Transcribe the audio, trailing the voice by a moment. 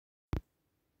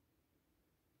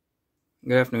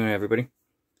Good afternoon, everybody.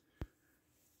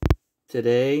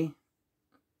 Today,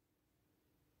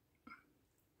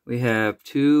 we have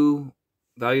two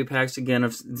value packs again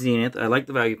of Zenith. I like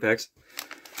the value packs.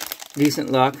 Decent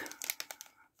luck.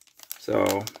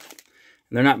 So,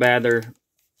 they're not bad. They're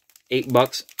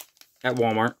 $8 at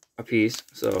Walmart a piece.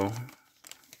 So,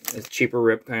 it's cheaper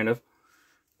rip, kind of.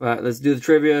 But let's do the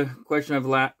trivia question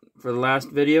for the last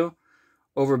video.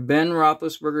 Over Ben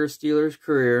Roethlisberger's Steelers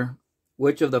career,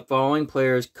 which of the following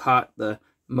players caught the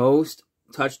most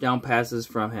touchdown passes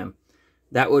from him?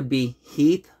 That would be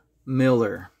Heath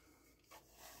Miller.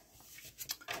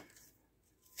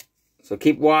 So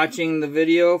keep watching the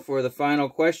video for the final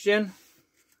question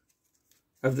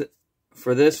of the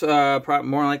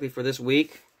more likely for this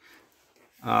week.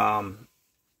 I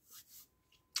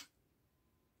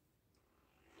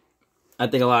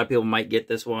think a lot of people might get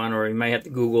this one, or you might have to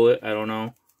Google it. I don't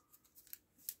know.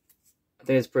 I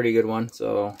think it's a pretty good one.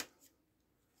 So,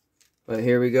 but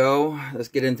here we go. Let's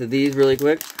get into these really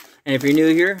quick. And if you're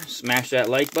new here, smash that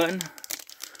like button.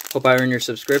 Hope I earn your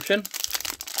subscription.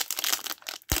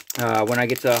 When I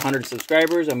get to 100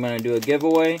 subscribers, I'm going to do a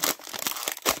giveaway.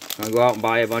 I'm going to go out and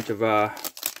buy a bunch of,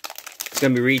 it's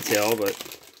going to be retail, but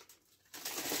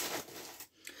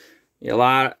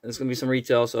yeah, there's going to be some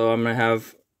retail, so I'm going to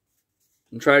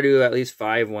try to do at least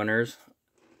 5 winners.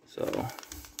 So,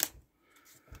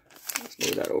 let's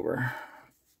move that over.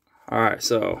 Alright,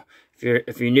 so,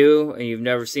 if you're new and you've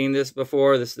never seen this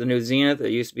before, this is the new Zenith.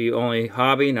 It used to be only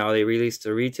hobby, now they released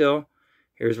to retail.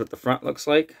 Here's what the front looks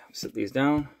like. Sit these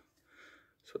down.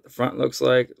 That's what the front looks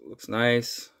like. It looks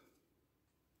nice.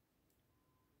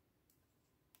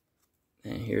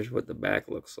 And here's what the back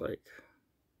looks like.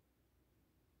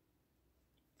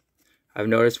 I've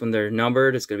noticed when they're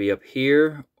numbered, it's going to be up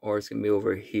here, or it's going to be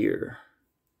over here.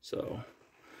 So,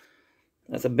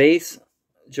 that's a base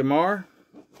Jamar.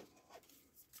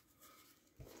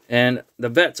 And the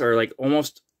vets are like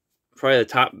almost probably the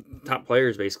top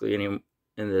players basically in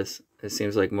this. It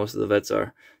seems like most of the vets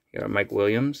are. You got Mike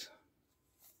Williams.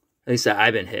 At least that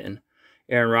I've been hitting.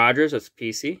 Aaron Rodgers, that's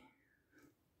PC.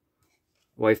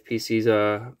 Wife PC's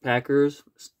Packers.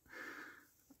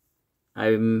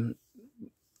 I'm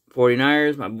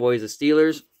 49ers. My boys are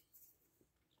Steelers.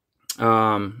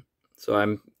 So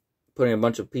I'm putting a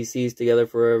bunch of PCs together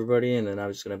for everybody, and then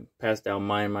I'm just gonna pass down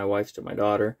mine and my wife's to my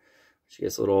daughter. She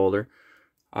gets a little older.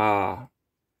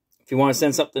 If you want to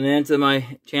send something into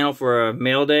my channel for a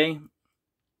mail day,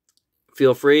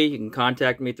 feel free. You can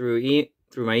contact me through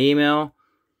my email.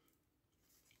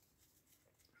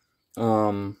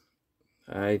 Otherwise,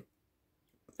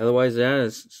 yeah,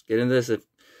 let's get into this.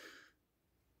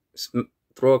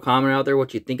 Throw a comment out there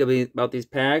what you think about these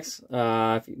packs.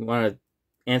 If you want to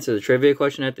answer the trivia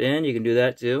question at the end, you can do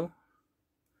that too.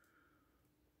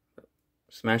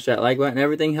 Smash that like button.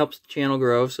 Everything helps the channel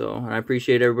grow. So, and I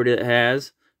appreciate everybody that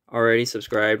has already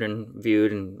subscribed and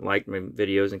viewed and liked my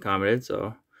videos and commented.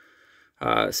 So,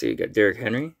 see, you got Derrick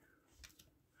Henry,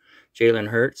 Jalen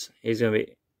Hurts. He's gonna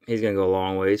go a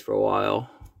long ways for a while.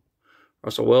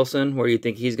 Russell Wilson, where do you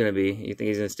think he's gonna be? You think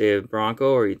he's gonna stay a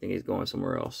Bronco, or you think he's going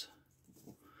somewhere else?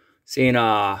 Seeing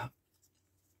Derek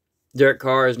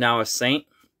Carr is now a Saint.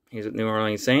 He's with New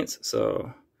Orleans Saints.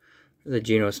 So there's a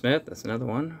Geno Smith. That's another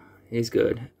one. He's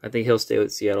good. I think he'll stay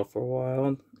with Seattle for a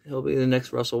while. He'll be the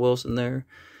next Russell Wilson there.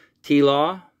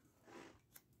 T-Law.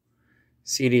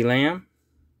 CeeDee Lamb.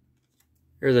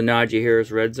 Here's a Najee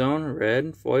Harris red zone.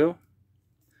 Red foil.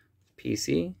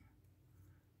 PC.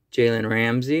 Jalen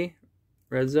Ramsey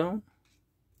red zone.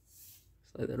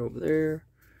 Slide that over there.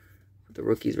 Put the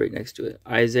rookies right next to it.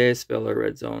 Isaiah Spiller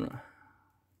red zone.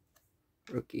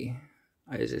 Rookie.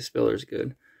 Isaiah Spiller's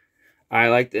good. I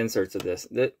like the inserts of this.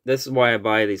 This is why I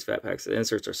buy these fat packs. The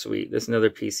inserts are sweet. This is another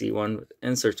PC one. The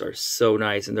inserts are so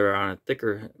nice, and they're on a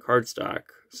thicker cardstock.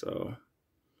 So,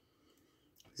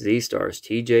 Z-Stars,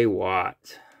 TJ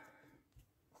Watt.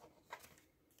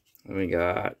 And we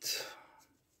got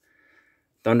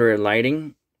Thunder and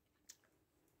Lightning.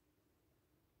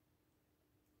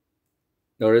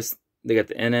 Notice they got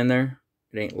the N in there.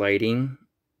 It ain't lighting.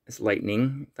 It's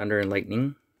lightning. Thunder and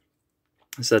Lightning.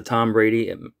 It's a Tom Brady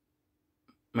and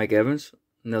Mike Evans.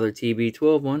 Another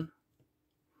TB12 one.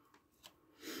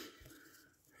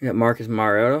 We got Marcus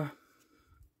Mariota.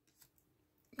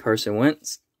 Carson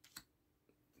Wentz.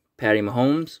 Patty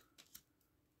Mahomes.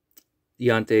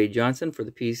 Deontay Johnson for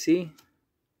the PC.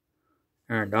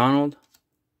 Aaron Donald.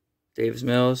 Davis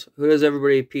Mills. Who does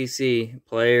everybody PC?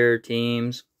 Player,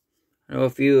 teams. I know a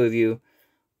few of you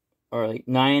are like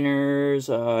Niners,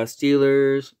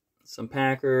 Steelers, some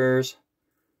Packers.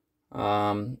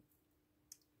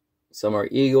 Some are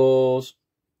Eagles.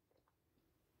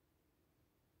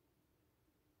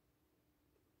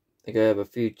 I think I have a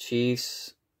few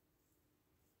Chiefs,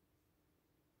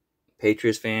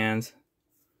 Patriots fans.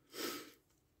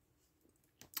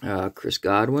 Chris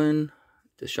Godwin,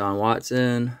 Deshaun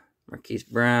Watson, Marquise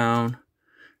Brown.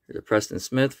 There's a Preston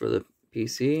Smith for the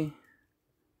PC.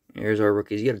 Here's our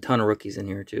rookies. You got a ton of rookies in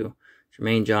here too.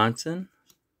 Jermaine Johnson,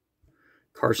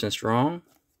 Carson Strong,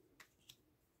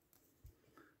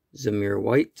 Zamir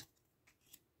White,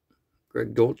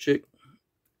 Greg Dolchik,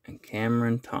 and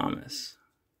Cameron Thomas.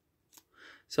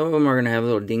 Some of them are going to have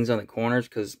little dings on the corners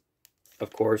because,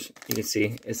 of course, you can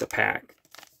see it's a pack.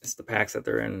 It's the packs that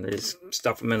they're in. They just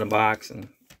stuff them in the box and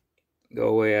go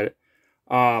away at it.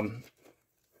 And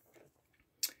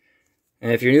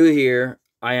if you're new here,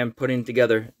 I am putting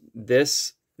together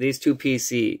these two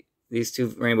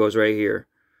rainbows right here.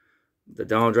 The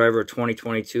Donald Driver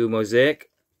 2022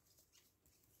 Mosaic.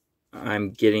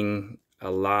 I'm getting a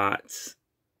lot.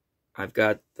 I've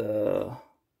got the...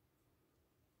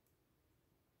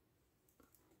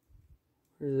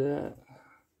 Where's that?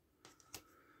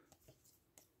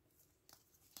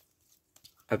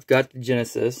 I've got the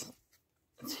Genesis.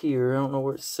 It's here. I don't know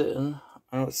where it's sitting.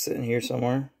 I know it's sitting here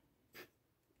somewhere.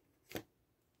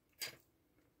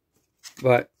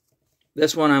 But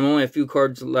this one, I'm only a few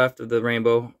cards left of the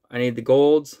rainbow. I need the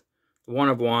golds, the 1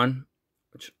 of 1,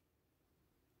 which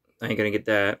I ain't gonna get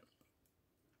that.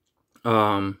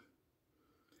 And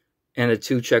the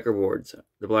 2 checkerboards,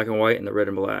 the black and white and the red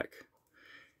and black.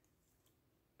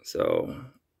 So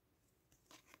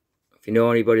if you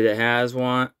know anybody that has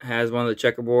one of the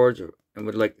checkerboards and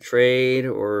would like to trade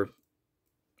or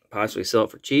possibly sell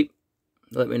it for cheap,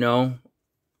 let me know. I'm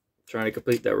trying to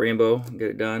complete that rainbow and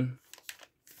get it done.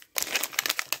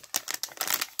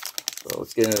 So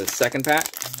let's get into the second pack.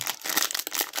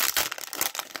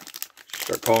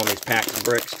 Start calling these packs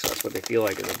bricks because that's what they feel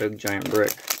like, is a big giant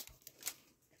brick.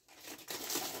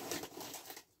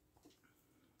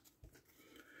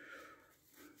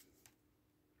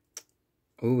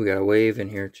 Ooh, we got a wave in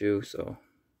here too, so.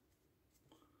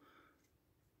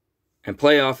 And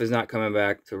playoff is not coming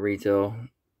back to retail.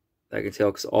 I can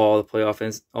tell because all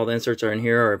the inserts are in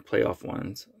here are playoff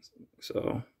ones.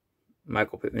 So,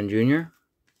 Michael Pittman Jr.,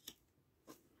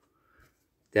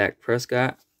 Dak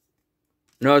Prescott.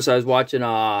 Notice I was watching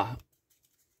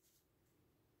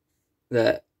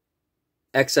the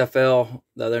XFL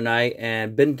the other night,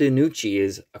 and Ben DiNucci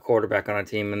is a quarterback on a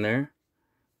team in there.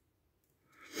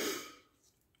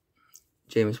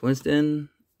 Jameis Winston,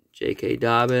 J.K.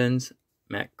 Dobbins,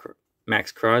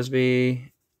 Max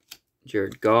Crosby,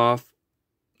 Jared Goff.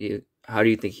 How do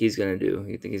you think he's going to do?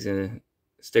 You think he's going to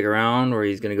stick around or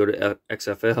he's going to go to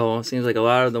XFL? It seems like a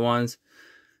lot of the ones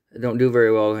that don't do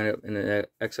very well in the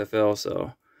XFL.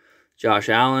 So, Josh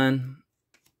Allen,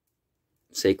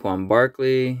 Saquon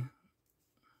Barkley,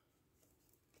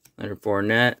 Leonard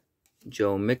Fournette,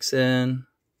 Joe Mixon.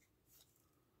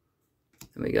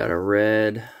 And we got a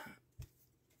red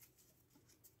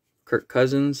Kirk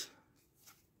Cousins,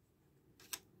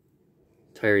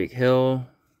 Tyreek Hill,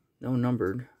 no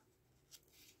numbered.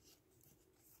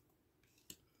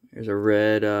 There's a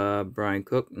red Brian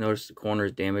Cook. Notice the corner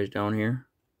is damaged down here.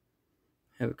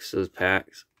 Have those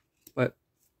packs. What?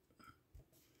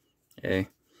 Hey,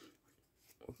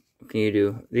 what can you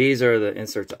do? These are the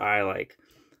inserts I like.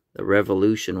 The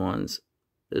Revolution ones.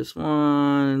 This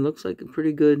one looks like a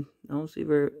pretty good. I don't see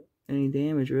any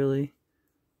damage really.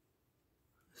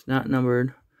 It's not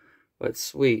numbered, but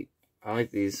sweet. I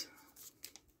like these.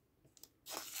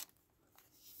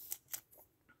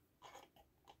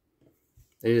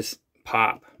 They just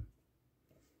pop.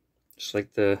 Just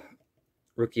like the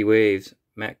rookie waves,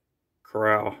 Matt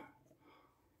Corral.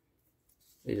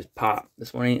 They just pop.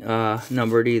 This one ain't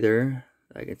numbered either,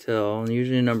 I can tell. And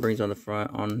usually numbering's on the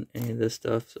front on any of this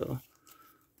stuff, so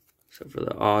except for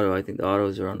the auto. I think the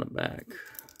autos are on the back.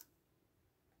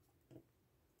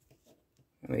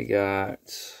 And we got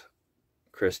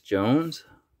Chris Jones,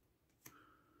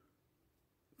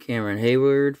 Cameron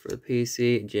Hayward for the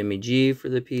PC, Jimmy G for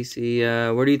the PC.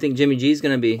 Where do you think Jimmy G's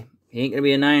going to be? He ain't going to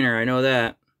be a Niner, I know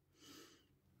that.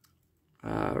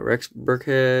 Rex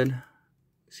Burkhead,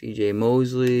 CJ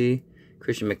Mosley,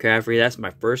 Christian McCaffrey. That's my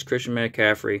first Christian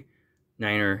McCaffrey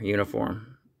Niner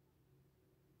uniform.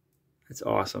 That's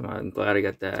awesome. I'm glad I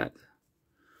got that.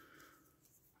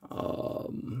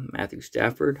 Matthew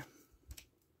Stafford,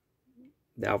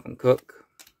 Dalvin Cook,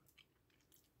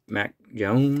 Mac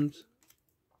Jones,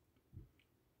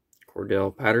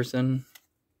 Cordell Patterson.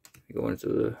 Now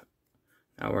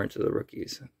we're into the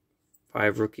rookies.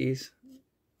 5 rookies,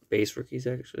 base rookies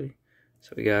actually.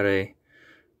 So we got a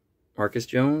Marcus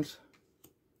Jones,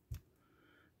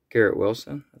 Garrett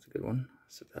Wilson, that's a good one.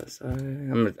 So that side.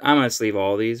 I'm gonna sleeve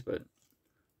all these, but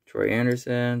Troy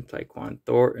Anderson, Tyquan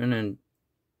Thornton, and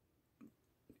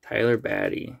Tyler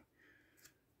Batty.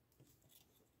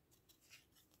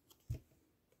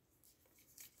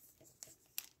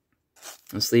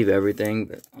 I'll sleeve everything,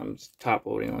 but I'm top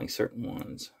loading only certain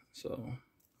ones. So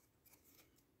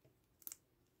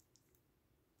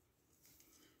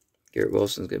Garrett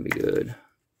Wilson's gonna be good.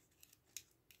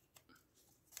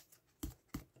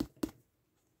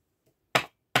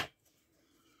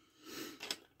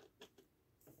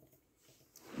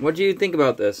 What do you think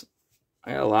about this?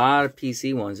 I got a lot of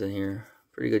PC ones in here.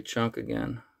 Pretty good chunk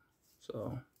again.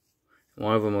 So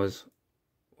one of them was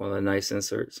one of the nice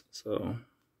inserts. So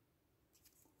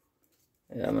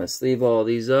yeah, I'm gonna sleeve all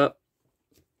these up.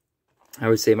 I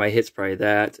would say my hit's probably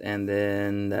that, and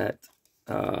then that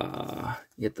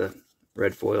get the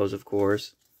red foils, of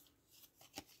course,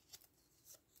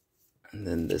 and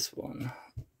then this one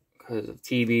because of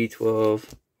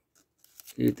TB12.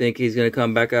 Do you think he's gonna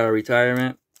come back out of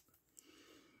retirement,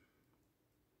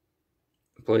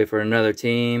 play for another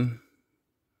team?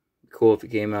 Cool if he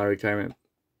came out of retirement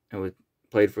and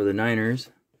played for the Niners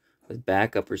as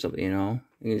backup or something, you know.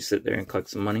 You can just sit there and collect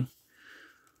some money.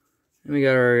 And we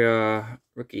got our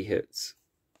rookie hits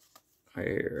right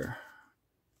here.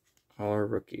 All our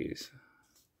rookies.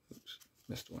 Oops,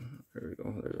 missed one. There we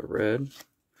go. There's a red.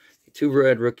 2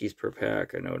 red rookies per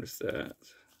pack. I noticed that.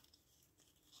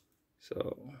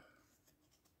 So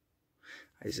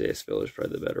Isaiah Spiller's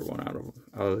probably the better one out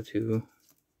of the 2.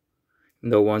 Even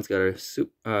though one's got a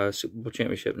Super Bowl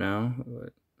championship now,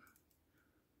 but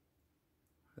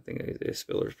I think Isaiah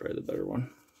Spiller's probably the better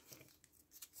one.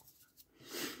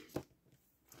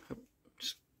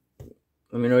 Just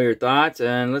let me know your thoughts,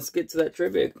 and let's get to that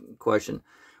trivia question.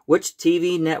 Which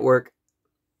TV network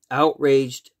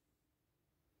outraged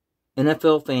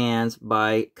NFL fans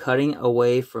by cutting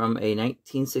away from a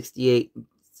 1968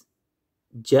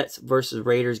 Jets versus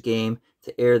Raiders game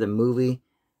to air the movie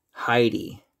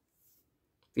Heidi?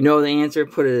 If you know the answer,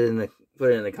 put it in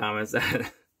the comments.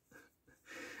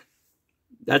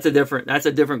 That's a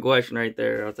different question right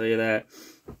there. I'll tell you that.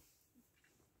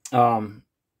 Like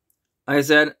I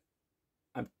said,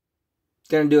 I'm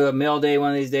gonna do a mail day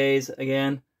one of these days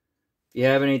again. If you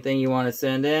have anything you want to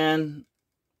send in,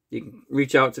 you can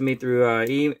reach out to me through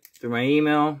my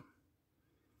email.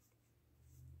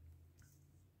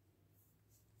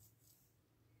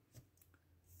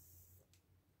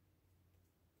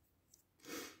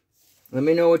 Let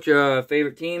me know what your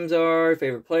favorite teams are,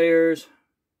 favorite players,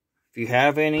 if you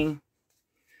have any.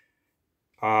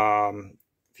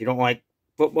 If you don't like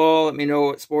football, let me know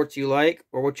what sports you like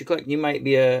or what you collect. You might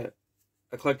be a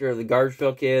collector of the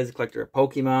Garfield Kids, a collector of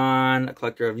Pokemon, a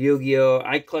collector of Yu-Gi-Oh!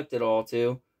 I collect it all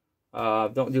too.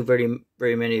 Don't do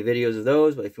very many videos of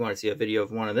those, but if you want to see a video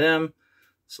of one of them,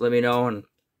 just let me know and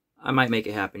I might make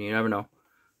it happen. You never know.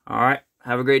 Alright,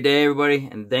 have a great day, everybody,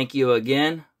 and thank you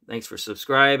again. Thanks for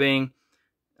subscribing,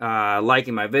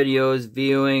 liking my videos,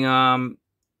 viewing them,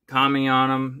 commenting on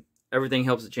them. Everything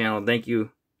helps the channel. Thank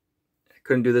you. I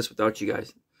couldn't do this without you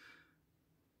guys.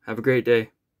 Have a great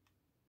day.